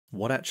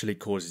What actually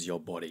causes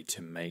your body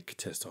to make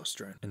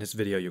testosterone? In this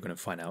video, you're going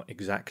to find out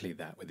exactly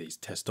that with these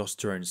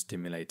testosterone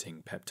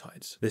stimulating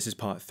peptides. This is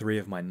part 3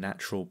 of my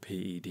Natural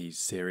PEDs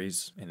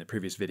series. In the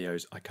previous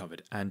videos, I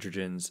covered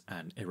androgens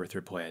and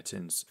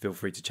erythropoietins. Feel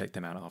free to check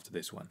them out after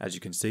this one. As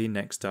you can see,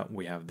 next up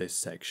we have this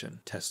section,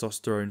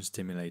 testosterone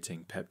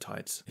stimulating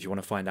peptides. If you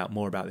want to find out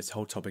more about this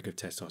whole topic of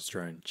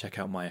testosterone, check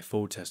out my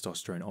full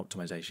testosterone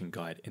optimization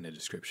guide in the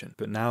description.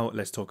 But now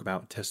let's talk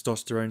about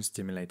testosterone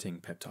stimulating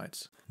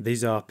peptides.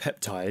 These are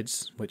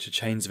peptides, which are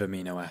chains of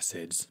amino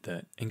acids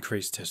that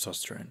increase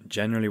testosterone,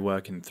 generally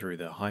working through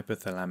the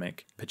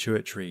hypothalamic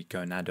pituitary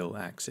gonadal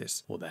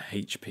axis, or the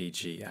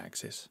HPG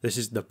axis. This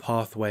is the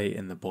pathway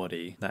in the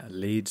body that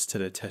leads to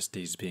the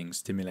testes being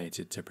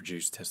stimulated to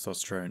produce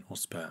testosterone or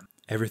sperm.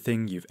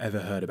 Everything you've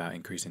ever heard about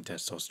increasing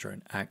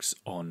testosterone acts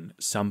on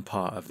some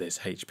part of this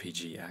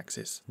HPG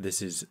axis.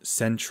 This is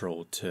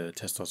central to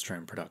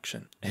testosterone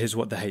production. Here's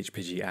what the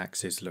HPG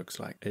axis looks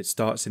like. It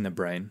starts in the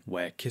brain,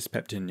 where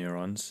Kisspeptin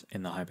neurons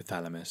in the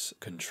hypothalamus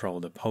control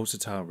the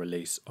pulsatile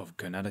release of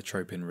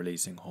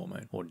gonadotropin-releasing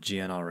hormone, or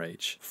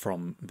GnRH,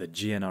 from the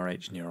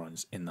GnRH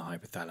neurons in the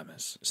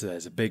hypothalamus. So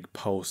there's a big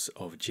pulse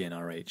of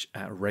GnRH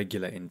at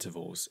regular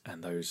intervals,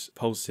 and those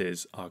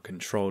pulses are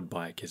controlled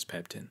by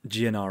Kisspeptin.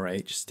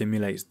 GnRH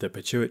stimulates the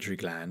pituitary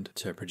gland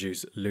to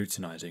produce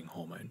luteinising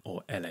hormone,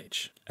 or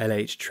LH.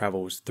 LH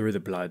travels through the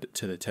blood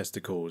to the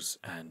testicles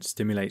and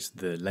stimulates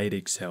the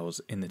Leydig cells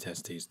in the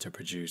testes to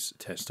produce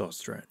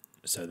testosterone.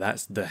 So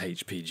that's the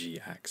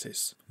HPG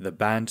axis. The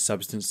banned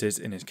substances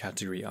in this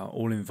category are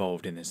all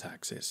involved in this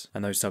axis,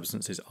 and those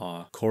substances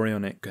are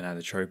chorionic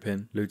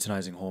gonadotropin,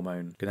 luteinizing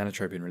hormone,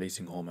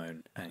 gonadotropin-releasing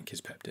hormone, and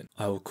Kisspeptin.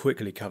 I will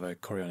quickly cover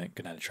chorionic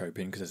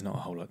gonadotropin because there's not a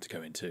whole lot to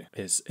go into.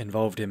 It's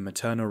involved in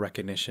maternal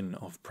recognition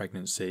of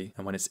pregnancy,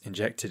 and when it's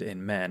injected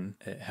in men,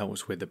 it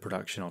helps with the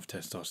production of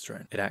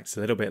testosterone. It acts a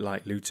little bit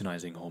like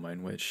luteinizing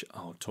hormone, which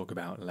I'll talk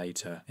about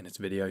later in this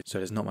video, so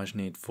there's not much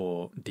need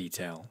for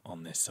detail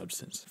on this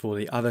substance. For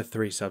the other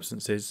 3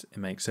 substances, it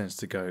makes sense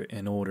to go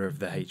in order of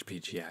the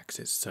HPG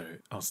axis. So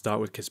I'll start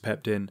with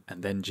Kisspeptin,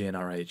 and then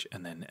GnRH,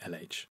 and then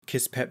LH.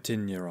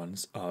 Kisspeptin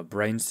neurons are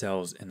brain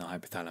cells in the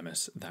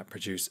hypothalamus that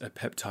produce a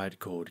peptide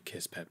called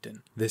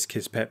Kisspeptin. This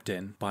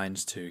Kisspeptin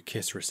binds to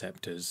Kiss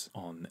receptors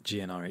on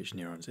GnRH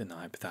neurons in the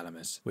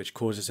hypothalamus, which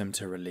causes them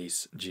to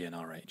release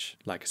GnRH.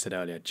 Like I said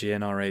earlier,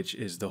 GnRH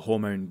is the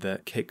hormone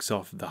that kicks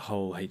off the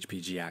whole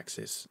HPG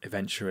axis,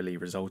 eventually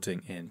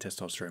resulting in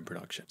testosterone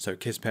production. So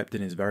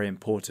Kisspeptin is very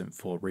important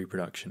for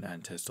reproduction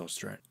and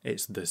testosterone.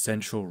 It's the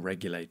central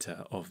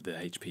regulator of the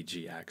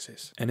HPG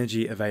axis.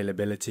 Energy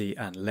availability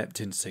and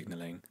leptin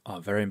signaling are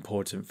very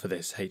important for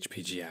this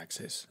HPG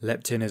axis.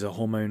 Leptin is a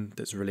hormone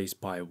that's released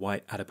by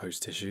white adipose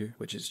tissue,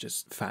 which is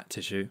just fat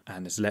tissue,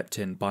 and this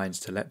leptin binds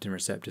to leptin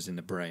receptors in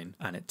the brain,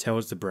 and it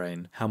tells the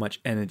brain how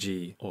much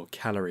energy or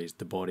calories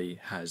the body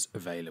has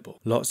available.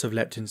 Lots of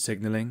leptin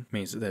signaling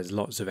means that there's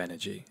lots of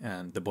energy,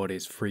 and the body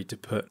is free to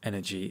put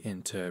energy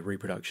into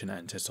reproduction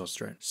and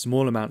testosterone.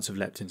 Small amounts of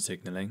leptin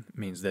signaling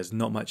means there's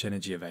not much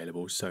energy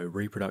available, so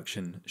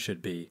reproduction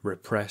should be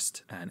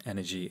repressed and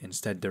energy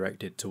instead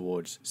directed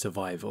towards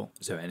survival,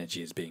 so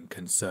energy is being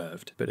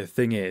conserved. But the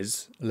thing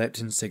is,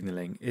 leptin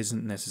signaling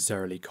isn't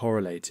necessarily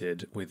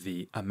correlated with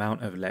the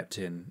amount of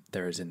leptin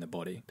there is in the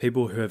body.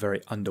 People who are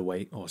very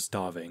underweight or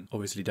starving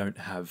obviously don't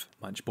have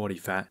much body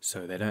fat,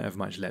 so they don't have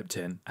much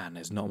leptin, and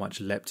there's not much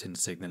leptin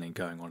signaling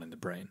going on in the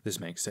brain. This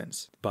makes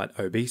sense. But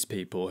obese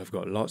people have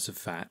got lots of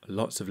fat,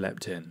 lots of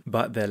leptin,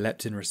 but their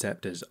leptin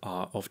receptors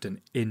are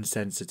often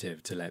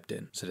insensitive to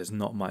leptin, so there's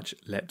not much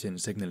leptin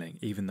signaling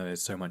even though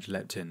there's so much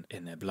leptin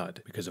in their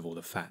blood because of all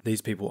the fat.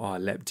 These people are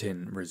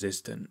leptin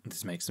resistant.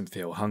 This makes them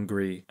feel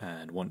hungry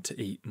and want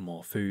to eat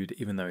more food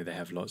even though they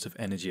have lots of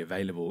energy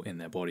available in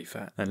their body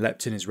fat. And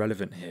leptin is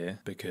relevant here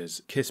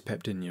because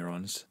Kisspeptin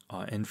neurons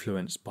are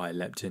influenced by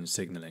leptin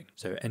signaling,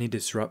 so any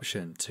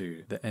disruption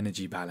to the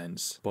energy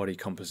balance, body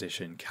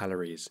composition,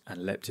 calories,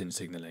 and leptin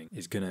signaling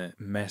is going to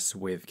mess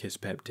with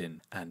Kisspeptin,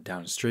 and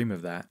downstream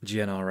of that,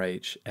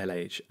 GnRH,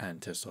 LH,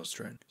 and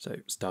testosterone. So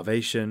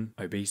starvation,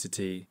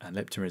 obesity, and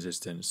leptin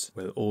resistance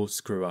will all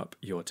screw up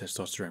your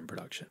testosterone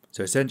production.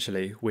 So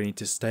essentially, we need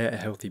to stay at a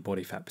healthy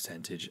body fat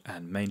percentage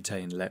and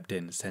maintain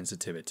leptin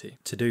sensitivity.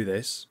 To do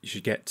this, you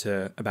should get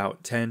to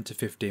about 10 to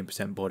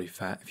 15% body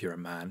fat if you're a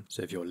man.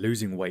 So if you're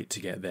losing weight to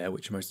get there,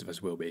 which most of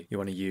us will be, you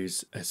want to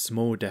use a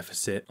small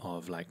deficit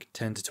of like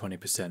 10 to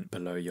 20%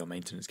 below your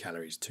maintenance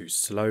calories to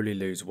slowly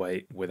lose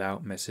weight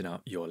without messing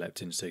up your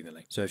leptin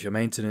signaling. So if your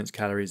maintenance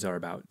calories are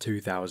about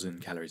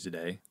 2,000 calories a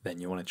day, then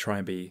you want to try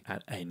and be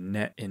at a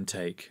net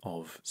intake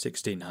of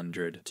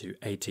 1,600 to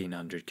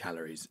 1,800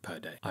 calories per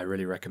day. I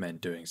really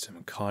recommend doing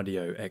some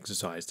cardio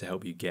exercise to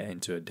help you get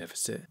into a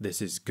deficit.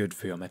 This is good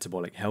for your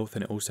metabolic health,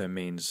 and it also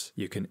means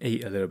you can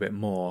eat a little bit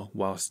more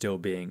while still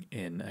being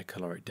in a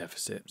caloric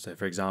deficit. So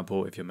for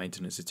example, if your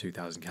maintenance is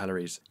 2,000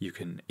 calories, you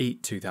can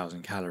eat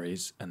 2,000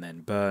 calories and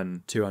then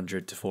burn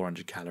 200 to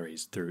 400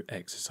 calories through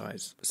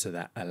exercise. So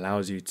that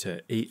allows you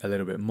to eat a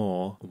little bit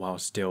more while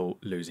still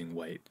losing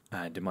weight.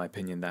 and in my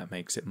opinion that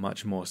makes it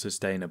much more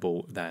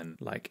sustainable than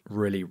like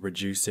really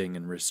reducing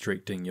and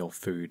restricting your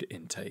food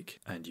intake.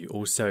 And you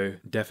also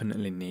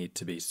definitely need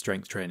to be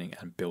strength training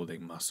and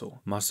building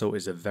muscle. Muscle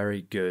is a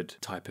very good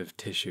type of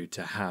tissue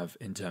to have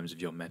in terms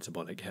of your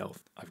metabolic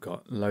health. I've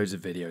got loads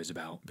of videos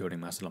about building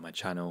muscle on my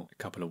channel, a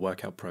couple of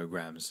workout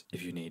programs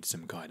if you need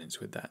some guidance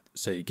with that.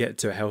 So you get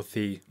to a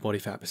healthy body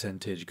fat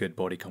percentage, good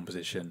body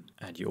composition,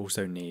 and you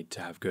also need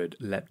to have good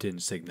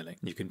leptin signaling.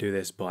 You can do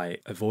this by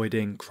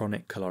avoiding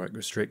chronic caloric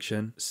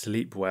restriction,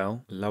 sleep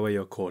well, lower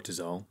your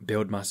cortisol,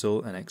 build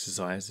muscle and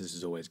exercise, this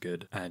is always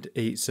good, and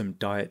eat some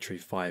dietary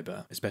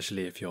fiber,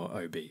 especially if you're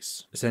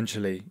obese.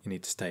 Essentially, you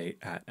need to stay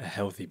at a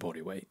healthy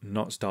body weight,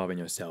 not starving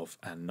yourself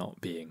and not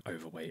being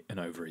overweight and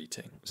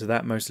overeating. So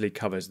that mostly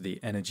covers the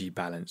energy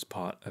balance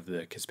part of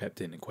the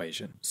Kisspeptin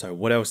equation. So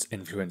what else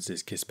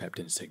influences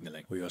Kisspeptin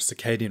signaling? Well, your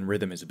circadian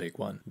rhythm is a big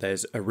one.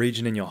 There's a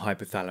region in your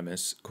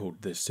hypothalamus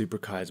called the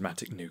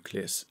suprachiasmatic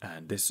nucleus,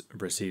 and this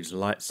receives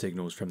light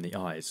signals from the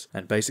eyes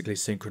and basically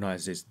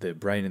synchronizes the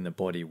brain and the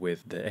body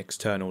with the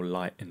external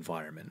light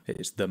environment.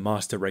 It's the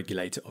master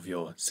regulator of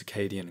your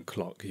circadian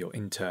clock, your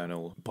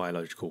internal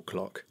biological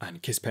clock.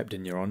 And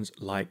Kisspeptin neurons,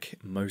 like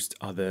most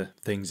other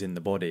things in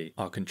the body,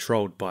 are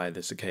controlled by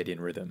the circadian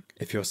rhythm.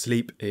 If your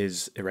sleep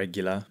is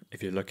irregular,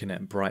 if you're looking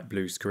at bright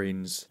blue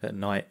screens at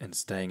night and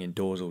staying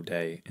indoors all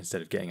day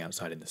instead of getting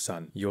outside in the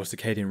sun, your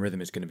circadian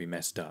rhythm is going to be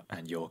messed up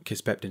and your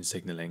Kisspeptin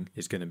signaling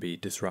is going to be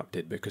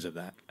disrupted because of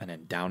that. And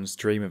then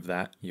downstream of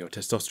that, your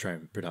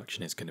testosterone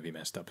production is going to be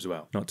messed up as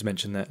well. Not to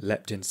mention that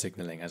leptin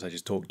signaling, as I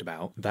just talked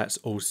about, that's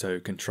also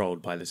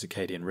controlled by the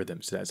circadian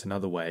rhythm. So that's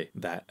another way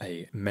that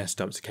a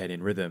messed up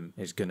circadian rhythm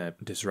is going to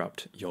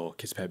disrupt your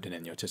Kisspeptin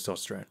and your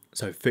testosterone.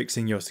 So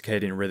fixing your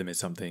circadian rhythm is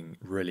something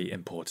really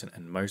important,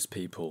 and most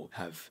people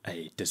have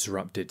a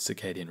disrupted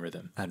circadian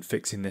rhythm, and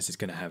fixing this is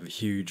going to have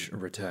huge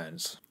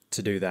returns.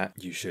 To do that,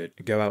 you should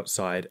go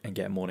outside and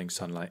get morning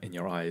sunlight in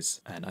your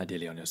eyes and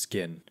ideally on your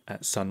skin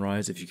at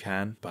sunrise if you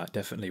can, but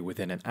definitely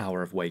within an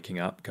hour of waking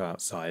up, go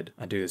outside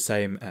and do the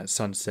same at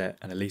sunset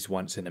and at least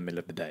once in the middle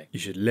of the day. You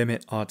should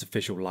limit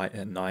artificial light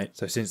at night.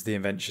 So since the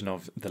invention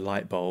of the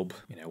light bulb,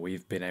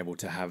 we've been able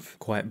to have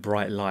quite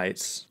bright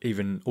lights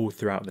even all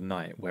throughout the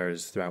night,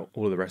 whereas throughout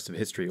all of the rest of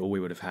history, all we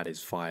would have had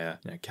is fire,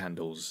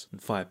 candles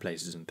and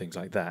fireplaces and things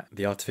like that.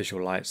 The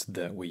artificial lights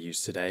that we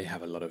use today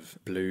have a lot of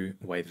blue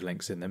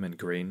wavelengths in them and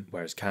green,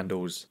 whereas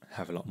candles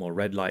have a lot more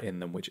red light in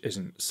them, which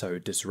isn't so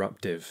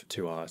disruptive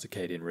to our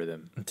circadian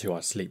rhythm and to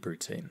our sleep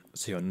routine.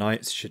 So your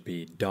nights should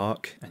be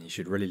dark and you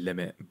should really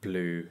limit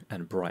blue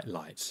and bright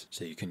lights.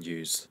 So you can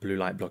use blue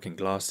light blocking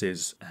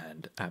glasses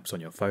and apps on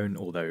your phone,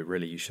 although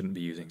really you shouldn't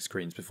be using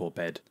screens before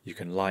bed. You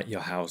can light your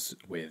house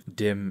with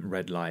dim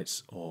red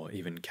lights or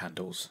even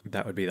candles.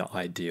 That would be the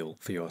ideal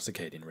for your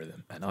circadian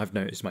rhythm. And I've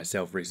noticed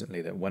myself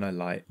recently that when I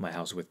light my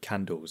house with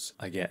candles,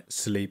 I get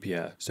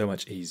sleepier so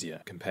much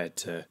easier compared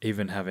to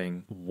even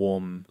having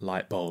warm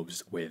light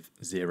bulbs with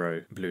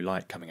zero blue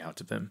light coming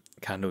out of them.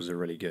 Candles are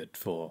really good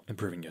for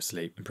improving your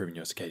sleep, improving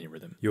your circadian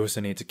rhythm. You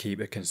also need to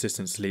keep a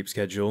consistent sleep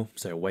schedule,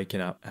 so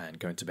waking up and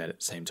going to bed at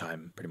the same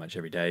time pretty much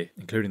every day,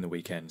 including the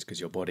weekends, because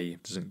your body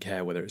doesn't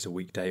care whether it's a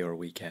weekday or a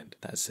weekend.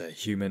 That's a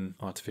human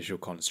artificial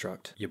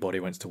construct. Your body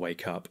wants to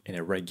wake up in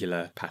a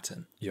regular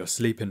pattern. Your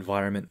sleep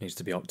environment needs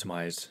to be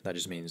optimized. That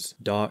just means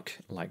dark,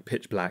 like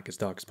pitch black, as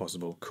dark as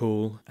possible,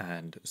 cool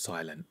and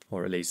silent,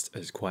 or at least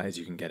as quiet as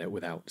you can get it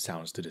without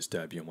sounds to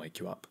disturb you and wake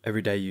you up.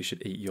 Every day you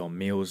should eat your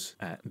meals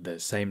at the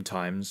same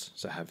times,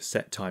 so have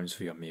set times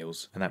for your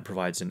meals, and that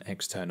provides an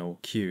external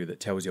cue that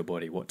tells your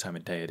body what time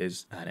of day it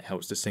is, and it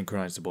helps to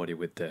synchronize the body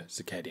with the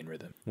circadian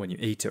rhythm. When you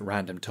eat at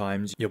random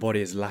times, your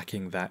body is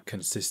lacking that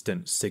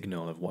consistent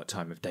signal of what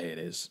time of day it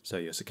is, so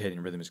your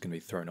circadian rhythm is going to be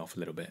thrown off a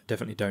little bit.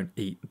 Definitely don't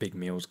eat big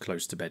meals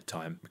close to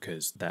bedtime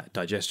because that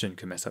digestion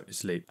can mess up your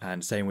sleep.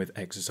 And same with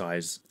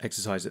exercise.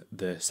 Exercise at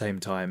the same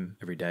time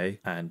every day,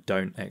 and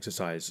don't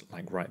exercise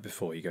like right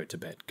before you go to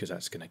bed because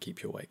that's going to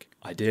keep you awake.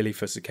 Ideally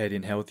for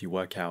circadian health, you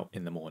work out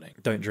in the morning.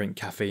 Don't drink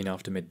caffeine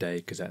after midday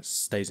because that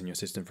stays in your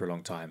system for a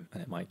long time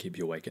and it might keep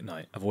you awake at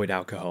night. Avoid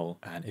alcohol,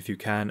 and if you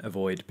can,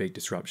 avoid big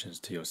disruptions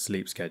to your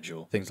sleep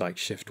schedule, things like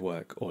shift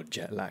work or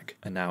jet lag.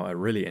 And now a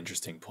really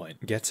interesting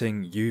point.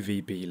 Getting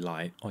UVB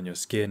light on your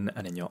skin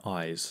and in your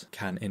eyes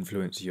can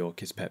influence your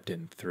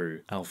Kisspeptin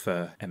through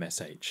alpha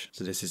MSH.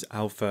 So this is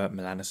alpha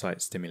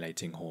melanocyte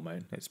stimulating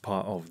hormone. It's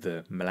part of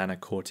the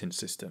melanocortin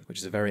system, which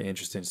is a very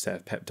interesting set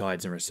of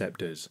peptides and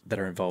receptors that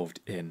are involved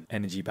in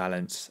energy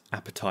balance,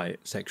 appetite,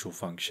 sexual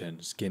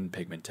function, skin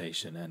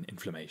pigmentation, and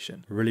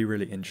inflammation. Really,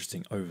 really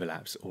interesting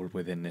overlaps all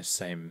within this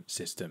same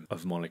system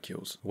of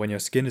molecules. When your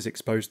skin is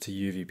exposed to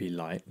UVB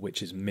light,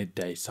 which is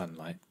midday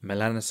sunlight,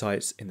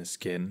 melanocytes in the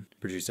skin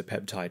produce a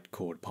peptide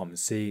called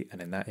POMC, and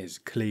then that is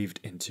cleaved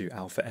into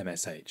alpha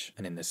MSH.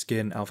 And in the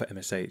skin, alpha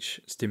MSH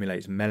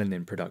stimulates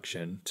melanin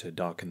production to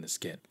darken the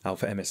skin.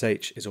 Alpha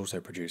MSH is also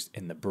produced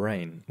in the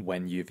brain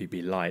when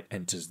UVB light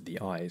enters the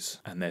eyes,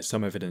 and there's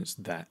some evidence evidence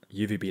that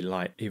UVB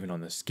light, even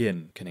on the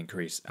skin, can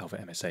increase alpha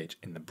MSH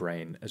in the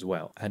brain as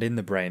well. And in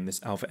the brain,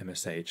 this alpha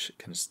MSH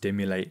can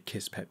stimulate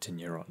Kisspeptin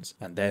neurons,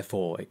 and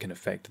therefore it can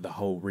affect the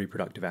whole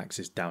reproductive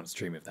axis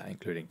downstream of that,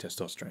 including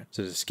testosterone.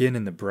 So the skin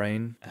and the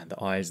brain and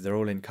the eyes, they're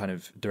all in kind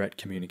of direct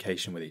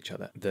communication with each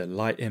other. The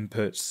light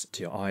inputs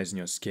to your eyes and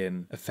your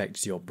skin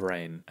affects your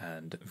brain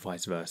and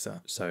vice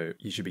versa. So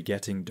you should be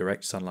getting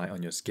direct sunlight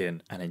on your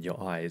skin and in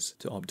your eyes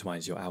to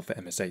optimize your alpha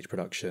MSH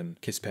production,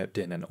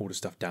 Kisspeptin, and all the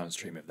stuff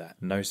downstream of that.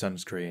 No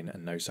sunscreen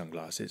and no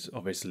sunglasses.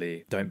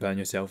 Obviously, don't burn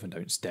yourself and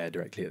don't stare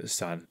directly at the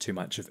sun. Too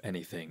much of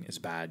anything is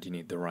bad. You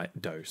need the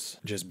right dose.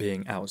 Just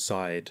being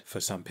outside for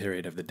some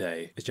period of the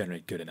day is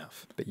generally good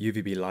enough. But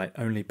UVB light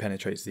only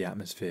penetrates the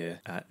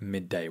atmosphere at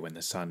midday when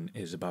the sun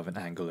is above an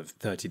angle of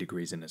 30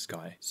 degrees in the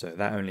sky. So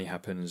that only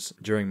happens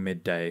during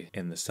midday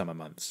in the summer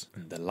months.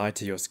 And the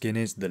lighter your skin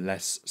is, the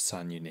less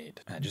sun you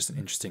need. And just an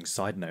interesting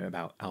side note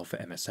about alpha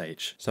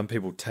MSH. Some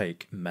people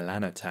take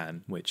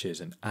melanotan, which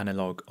is an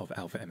analog of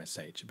alpha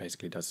MSH. It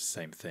basically does the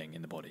same thing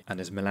in the body. And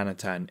as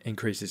melanotan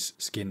increases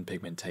skin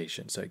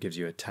pigmentation, so it gives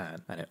you a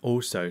tan, and it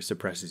also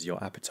suppresses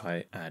your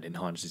appetite and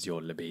enhances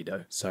your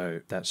libido.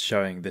 So that's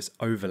showing this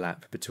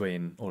overlap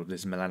between all of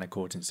this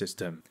melanocortin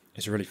system.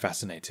 It's really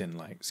fascinating,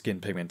 like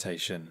skin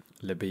pigmentation,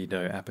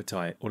 libido,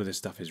 appetite, all of this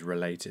stuff is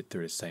related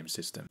through the same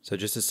system. So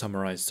just to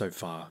summarize so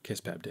far,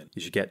 Kisspeptin,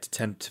 you should get to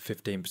 10 to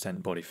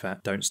 15% body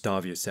fat. Don't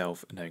starve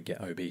yourself and don't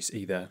get obese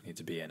either. You need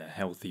to be in a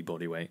healthy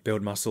body weight.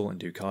 Build muscle and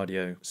do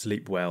cardio,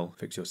 sleep well,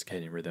 fix your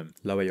circadian rhythm,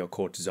 lower your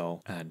cortisol,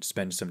 and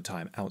spend some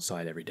time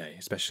outside every day,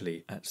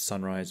 especially at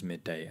sunrise,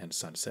 midday, and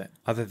sunset.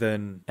 Other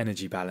than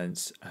energy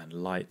balance and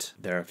light,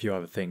 there are a few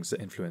other things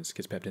that influence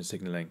Kisspeptin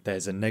signaling.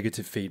 There's a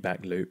negative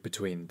feedback loop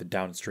between the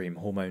downstream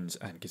hormones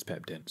and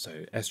Kisspeptin.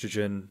 So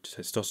estrogen,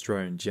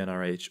 testosterone,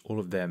 GnRH, all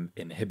of them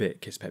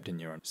inhibit Kisspeptin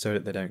neurons so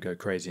that they don't go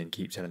crazy and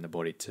keep telling the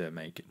body to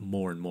make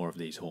more and more of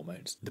these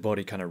hormones. The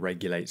body kind of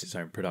regulates its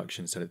own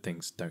production so that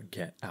things don't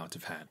get out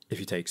of hand. If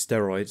you take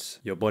steroids,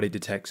 your body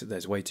detects that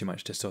there's way too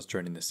much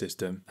testosterone in the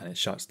system and it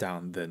shuts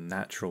down the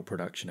natural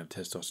production of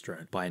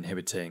testosterone by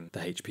inhibiting the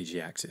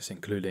HPG axis,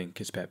 including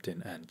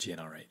Kisspeptin and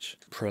GnRH.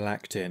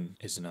 Prolactin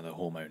is another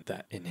hormone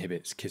that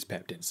inhibits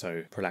Kisspeptin,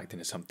 so prolactin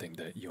is something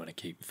that you want to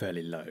keep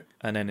fairly low.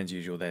 And then as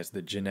usual, there's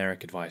the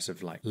generic advice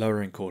of like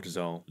lowering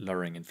cortisol,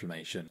 lowering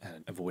inflammation,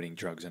 and avoiding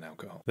drugs and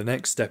alcohol. The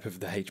next step of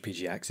the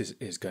HPG axis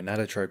is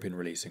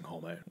gonadotropin-releasing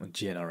hormone, or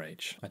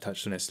GnRH. I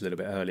touched on this a little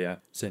bit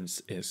earlier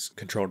since it's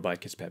controlled by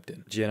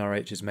Kisspeptin.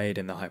 GnRH is made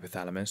in the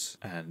hypothalamus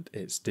and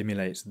it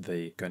stimulates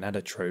the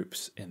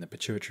gonadotropes in the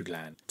pituitary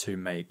gland to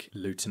make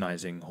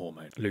luteinizing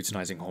hormone.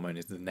 Luteinizing hormone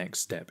is the next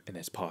step in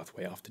this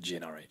pathway after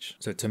GnRH.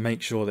 So to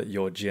make sure that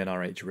your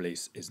GnRH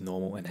release is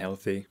normal and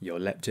healthy, your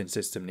leptin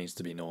system needs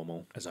to be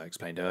normal. As I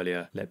explained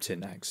earlier,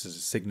 leptin acts as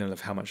a signal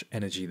of how much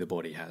energy the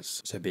body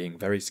has. So being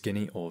very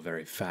skinny or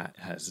very fat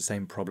has the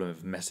same problem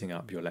of messing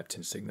up your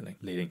leptin signaling,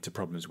 leading to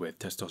problems with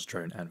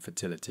testosterone and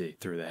fertility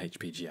through the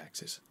HPG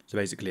axis. So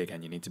basically,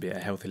 again, you need to be at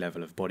a healthy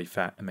level of body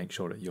fat and make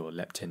sure that you're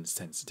leptin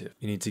sensitive.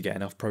 You need to get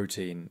enough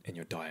protein in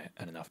your diet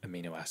and enough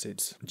amino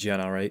acids.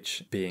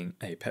 GnRH, being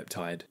a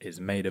peptide,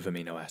 is made of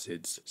amino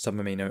acids. Some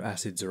amino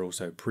acids are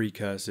also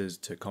precursors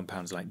to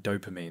compounds like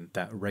dopamine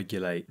that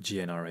regulate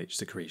GnRH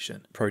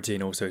secretion.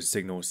 Protein also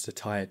signals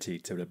satiety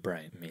to the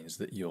brain. It means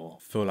that you're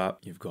full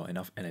up, you've got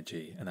enough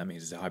energy, and that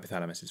means the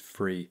hypothalamus is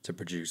free to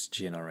produce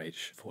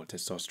GnRH for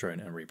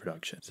testosterone and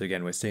reproduction. So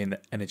again, we're seeing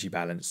that energy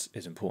balance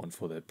is important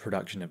for the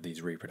production of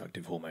these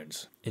reproductive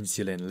hormones.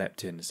 Insulin,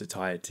 leptin,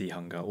 satiety,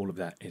 hunger, all of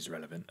that is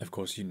relevant. Of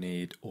course, you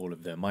need all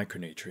of the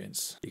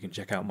micronutrients. You can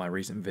check out my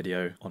recent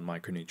video on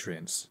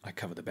micronutrients. I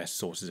cover the best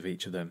sources of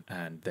each of them,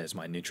 and there's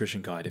my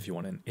nutrition guide if you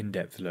want an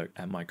in-depth look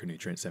at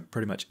micronutrients and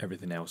pretty much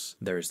everything else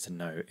there is to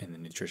know in the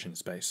nutrition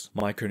space.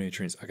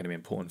 Micronutrients are going to be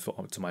important for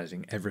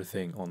optimizing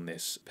everything on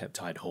this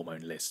peptide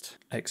hormone list.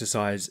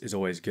 Exercise is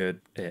always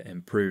good. It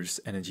improves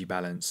energy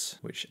balance,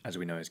 which, as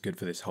we know, is good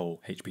for this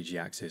whole HPG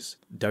axis.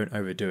 Don't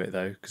overdo it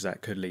though, because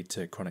that could lead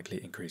to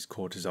chronically increased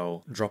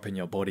cortisol, dropping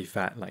your body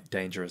fat like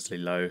dangerously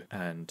low,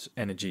 and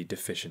energy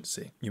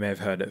deficiency. You may have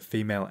heard that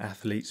female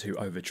athletes who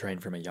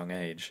overtrain from a young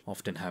age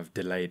often have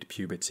delayed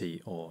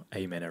puberty or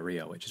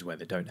amenorrhea, which is where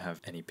they don't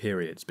have any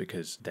periods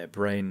because their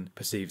brain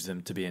perceives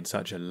them to be in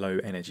such a low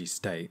energy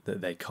state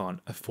that they can't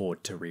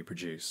afford to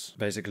reproduce.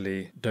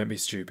 Basically, don't be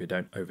stupid,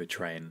 don't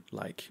overtrain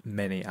like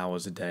many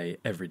hours a day,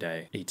 every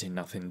day, eating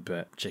nothing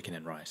but chicken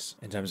and rice.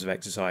 In terms of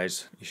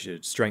exercise, you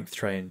should strength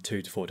train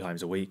 2 to 4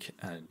 times a week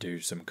and do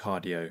some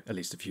cardio at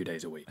least a few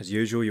days a week. As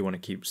usual, you want to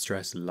keep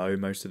stress low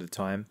most of the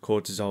time.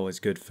 Cortisol is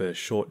good for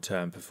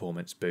short-term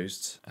performance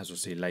boosts, as we'll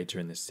see later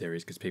in this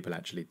series, because people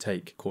actually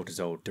take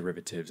cortisol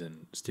derivatives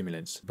and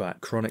stimulants.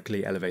 But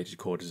chronically elevated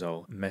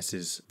cortisol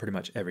messes pretty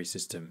much every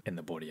system in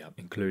the body up,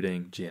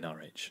 including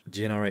GnRH.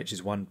 GnRH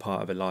is one one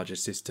part of a larger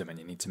system, and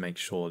you need to make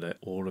sure that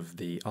all of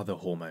the other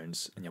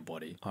hormones in your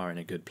body are in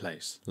a good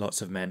place.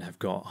 Lots of men have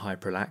got high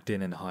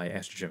prolactin and high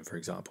estrogen, for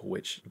example,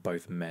 which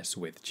both mess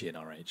with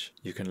GnRH.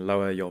 You can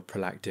lower your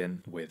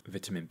prolactin with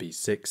vitamin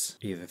B6,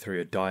 either through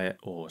your diet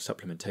or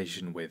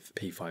supplementation with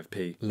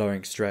P5P.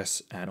 Lowering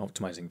stress and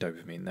optimizing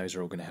dopamine, those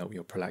are all going to help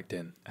your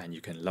prolactin. And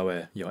you can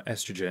lower your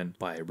estrogen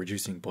by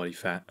reducing body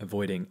fat,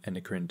 avoiding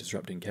endocrine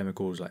disrupting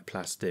chemicals like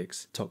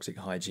plastics, toxic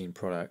hygiene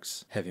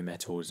products, heavy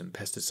metals and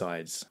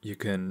pesticides. You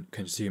can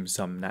consume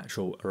some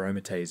natural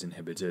aromatase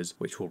inhibitors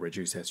which will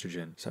reduce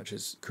estrogen, such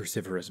as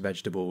cruciferous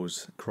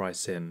vegetables,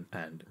 chrysin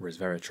and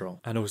resveratrol,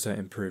 and also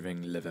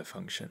improving liver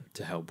function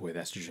to help with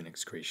estrogen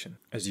excretion.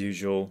 As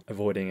usual,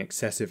 avoiding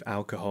excessive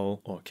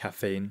alcohol or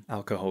caffeine.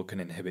 Alcohol can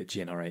inhibit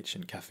GnRH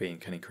and caffeine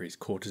can increase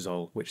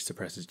cortisol, which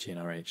suppresses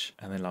GnRH.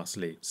 And then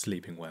lastly,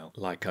 sleeping well.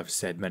 Like I've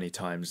said many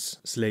times,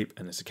 sleep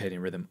and the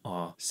circadian rhythm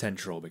are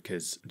central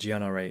because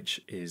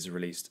GnRH is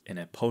released in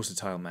a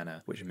pulsatile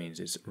manner, which means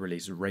it's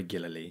released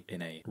regularly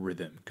in a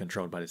rhythm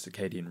controlled by the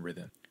circadian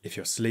rhythm. If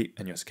your sleep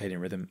and your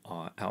circadian rhythm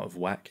are out of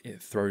whack,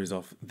 it throws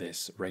off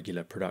this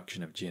regular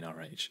production of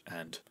GnRH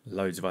and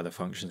loads of other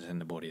functions in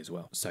the body as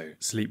well. So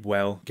sleep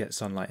well, get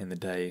sunlight in the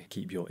day,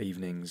 keep your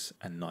evenings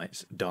and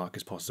nights dark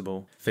as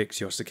possible,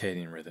 fix your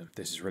circadian rhythm.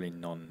 This is really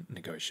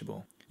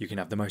non-negotiable. You can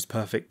have the most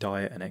perfect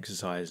diet and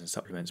exercise and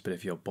supplements, but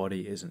if your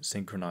body isn't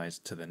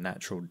synchronized to the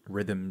natural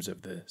rhythms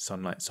of the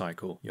sunlight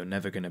cycle, you're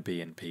never going to be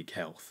in peak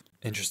health.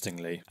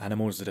 Interestingly,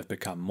 animals that have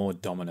become more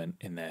dominant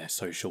in their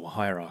social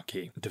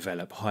hierarchy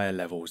develop higher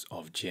levels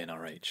of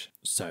GnRH.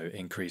 So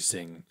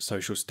increasing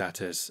social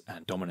status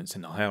and dominance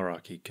in the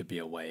hierarchy could be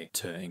a way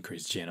to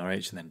increase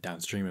GnRH, and then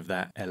downstream of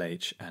that,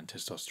 LH and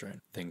testosterone.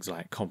 Things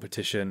like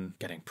competition,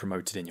 getting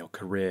promoted in your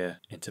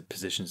career into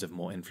positions of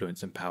more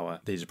influence and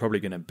power, these are probably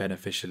going to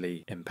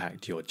beneficially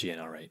impact your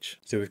GnRH.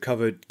 So we've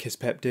covered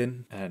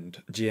Kisspeptin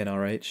and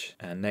GnRH,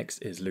 and next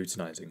is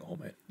luteinizing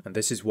hormone. And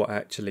this is what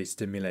actually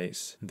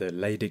stimulates the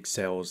Leydig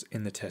cells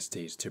in the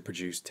testes to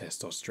produce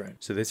testosterone.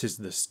 So this is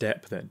the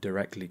step that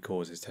directly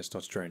causes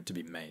testosterone to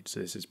be made.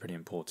 So this is pretty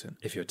important.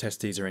 If your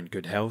testes are in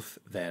good health,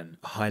 then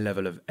a high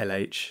level of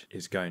LH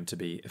is going to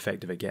be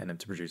effective at getting them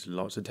to produce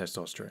lots of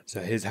testosterone.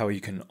 So here's how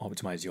you can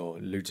optimize your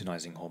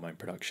luteinizing hormone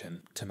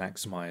production to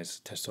maximize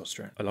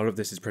testosterone. A lot of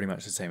this is pretty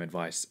much the same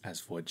advice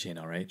as for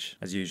GnRH.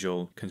 As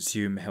usual,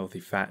 consume healthy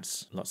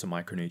fats, lots of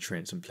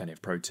micronutrients and plenty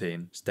of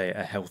protein. Stay at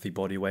a healthy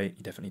body weight.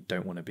 You definitely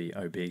don't want to be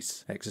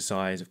obese.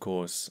 Exercise, of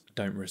course.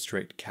 Don't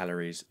restrict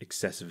calories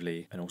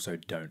excessively, and also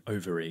don't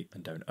overeat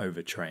and don't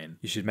overtrain.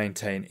 You should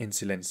maintain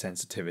insulin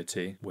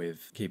sensitivity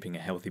with keeping a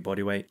healthy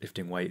body weight,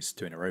 lifting weights,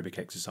 doing aerobic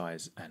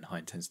exercise and high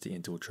intensity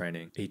interval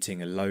training,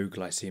 eating a low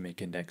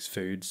glycemic index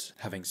foods,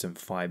 having some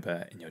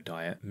fiber in your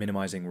diet,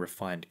 minimizing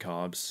refined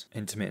carbs.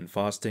 Intermittent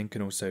fasting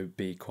can also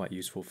be quite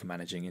useful for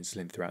managing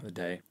insulin throughout the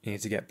day. You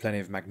need to get plenty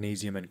of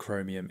magnesium and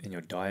chromium in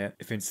your diet.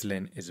 If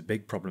insulin is a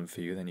big problem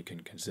for you, then you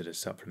can consider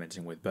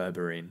supplementing with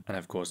berberine, and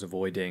of course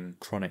avoiding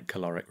chronic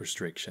caloric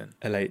restriction.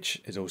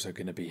 LH is also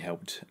going to be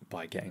helped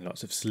by getting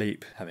lots of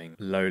sleep, having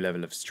low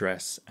level of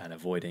stress and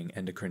avoiding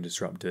endocrine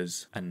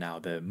disruptors. And now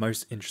the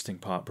most interesting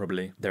part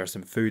probably, there are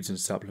some foods and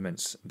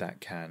supplements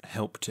that can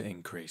help to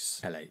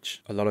increase LH.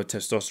 A lot of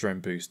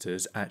testosterone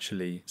boosters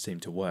actually seem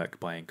to work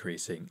by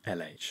increasing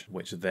LH,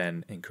 which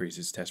then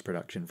increases test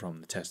production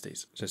from the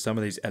testes. So some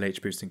of these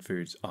LH boosting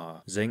foods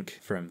are zinc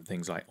from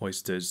things like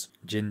oysters,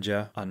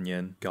 ginger,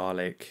 onion,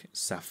 garlic,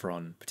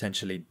 saffron,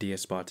 potentially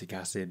D-aspartic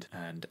acid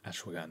and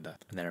ashwagandha.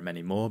 And there are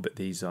many more, but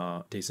these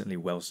are decently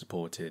well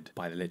supported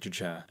by the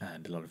literature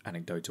and a lot of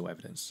anecdotal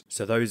evidence.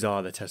 So those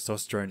are the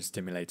testosterone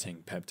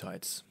stimulating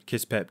peptides: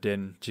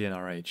 Kisspeptin,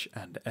 GnRH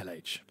and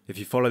LH. If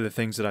you follow the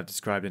things that I've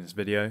described in this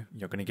video,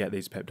 you're going to get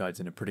these peptides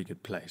in a pretty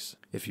good place.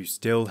 If you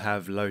still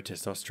have low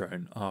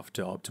testosterone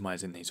after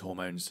optimizing these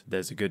hormones,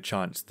 there's a good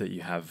chance that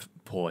you have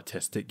poor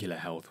testicular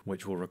health,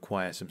 which will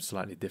require some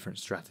slightly different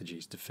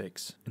strategies to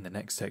fix. In the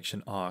next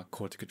section are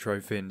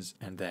corticotrophins,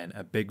 and then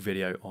a big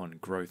video on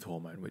growth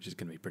hormone, which is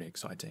going to be pretty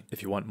exciting.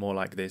 If you want more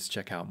like this,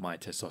 check out my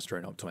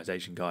testosterone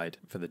optimization guide.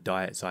 For the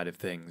diet side of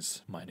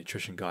things, my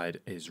nutrition guide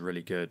is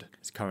really good.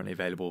 It's currently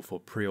available for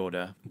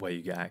pre-order, where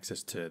you get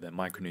access to the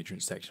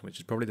micronutrient section, which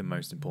is probably the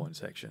most important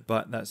section.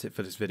 But that's it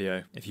for this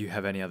video. If you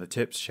have any other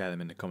tips, share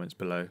them in the comments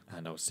below,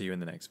 and I'll see you in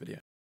the next video.